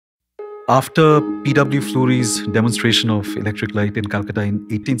After P.W. Fleury's demonstration of electric light in Calcutta in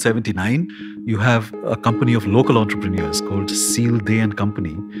 1879, you have a company of local entrepreneurs called Seal Day and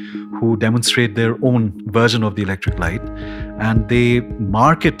Company who demonstrate their own version of the electric light. And they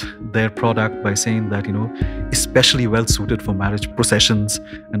market their product by saying that, especially well suited for marriage processions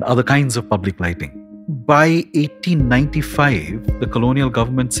and other kinds of public lighting. By 1895, the colonial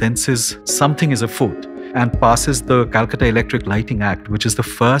government senses something is afoot and passes the Calcutta Electric Lighting Act, which is the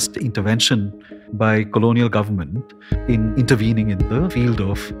first intervention by colonial government in intervening in the field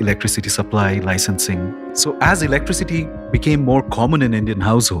of electricity supply, licensing. So as electricity became more common in Indian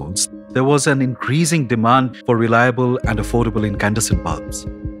households, there was an increasing demand for reliable and affordable incandescent bulbs.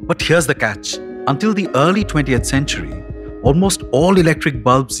 But here's the catch. Until the early 20th century, almost all electric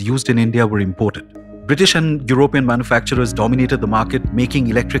bulbs used in India were imported. British and European manufacturers dominated the market, making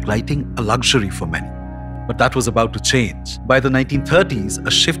electric lighting a luxury for many. But that was about to change. By the 1930s,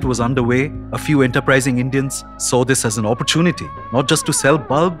 a shift was underway. A few enterprising Indians saw this as an opportunity, not just to sell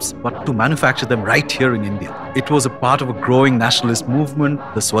bulbs, but to manufacture them right here in India. It was a part of a growing nationalist movement,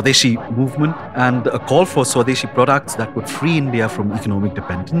 the Swadeshi movement, and a call for Swadeshi products that would free India from economic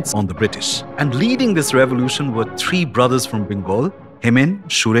dependence on the British. And leading this revolution were three brothers from Bengal, Hemen,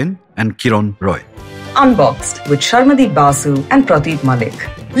 Shuren, and Kiran Roy. Unboxed with Sharmadeep Basu and Pradeep Malik.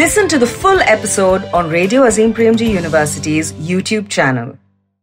 Listen to the full episode on Radio Azim Premji University's YouTube channel.